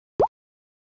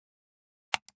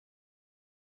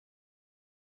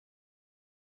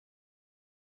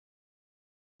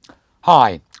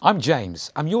Hi, I'm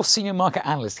James. I'm your senior market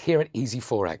analyst here at Easy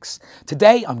Forex.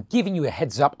 Today, I'm giving you a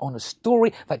heads up on a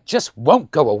story that just won't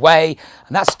go away.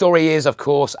 And that story is, of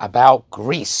course, about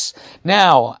Greece.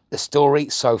 Now, the story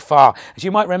so far. As you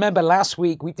might remember last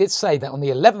week, we did say that on the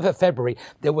 11th of February,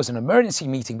 there was an emergency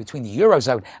meeting between the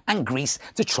Eurozone and Greece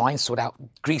to try and sort out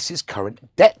Greece's current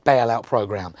debt bailout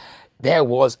program. There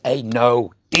was a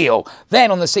no deal.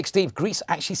 Then on the 16th, Greece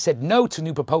actually said no to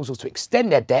new proposals to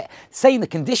extend their debt, saying the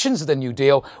conditions of the new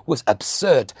deal was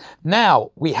absurd.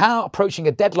 Now, we are approaching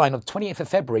a deadline of 28th of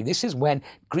February. This is when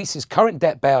Greece's current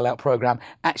debt bailout program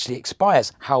actually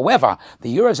expires. However,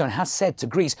 the Eurozone has said to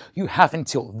Greece, you have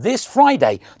until this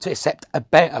Friday to accept a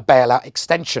bailout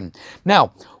extension.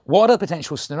 Now, what are the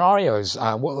potential scenarios?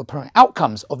 What are the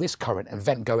outcomes of this current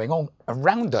event going on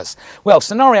around us? Well,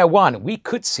 scenario one, we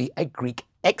could see a Greek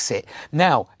exit.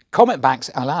 Now, comment banks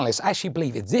and analysts actually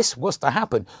believe if this was to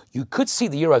happen, you could see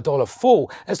the euro dollar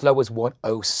fall as low as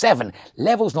 107,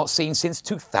 levels not seen since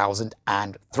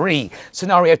 2003.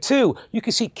 Scenario two, you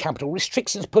could see capital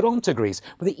restrictions put onto Greece,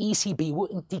 where the ECB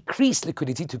will decrease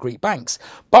liquidity to Greek banks.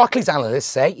 Barclays analysts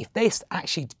say if this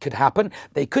actually could happen,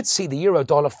 they could see the euro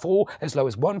dollar fall as low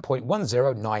as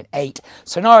 1.1098.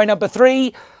 Scenario number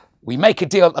three, we make a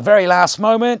deal at the very last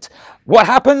moment. What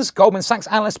happens? Goldman Sachs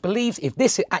analyst believes if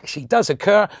this actually does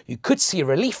occur, you could see a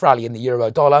relief rally in the euro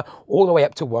dollar all the way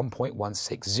up to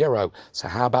 1.160. So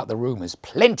how about the rumours?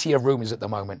 Plenty of rumours at the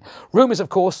moment. Rumours, of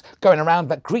course, going around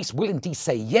that Greece will indeed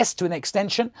say yes to an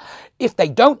extension. If they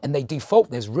don't and they default,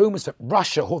 there's rumours that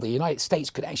Russia or the United States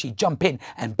could actually jump in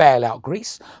and bail out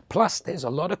Greece. Plus, there's a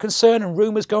lot of concern and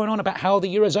rumours going on about how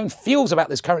the Eurozone feels about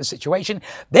this current situation.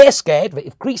 They're scared that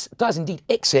if Greece does indeed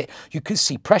exit, you could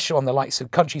see pressure on the likes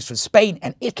of countries from Spain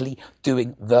and Italy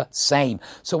doing the same.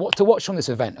 So what to watch on this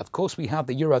event? Of course, we have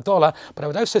the euro dollar, but I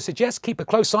would also suggest keep a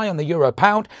close eye on the euro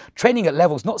pound, trading at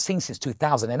levels not seen since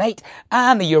 2008,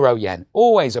 and the euro yen,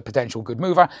 always a potential good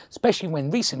mover, especially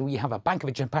when recently we have a Bank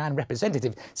of Japan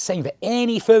representative saying that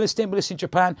any further stimulus in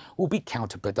Japan will be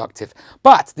counterproductive.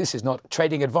 But this is not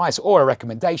trading advice or a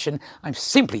recommendation. I'm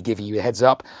simply giving you a heads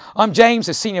up. I'm James,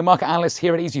 a senior market analyst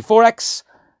here at Easy Forex.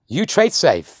 You trade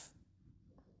safe.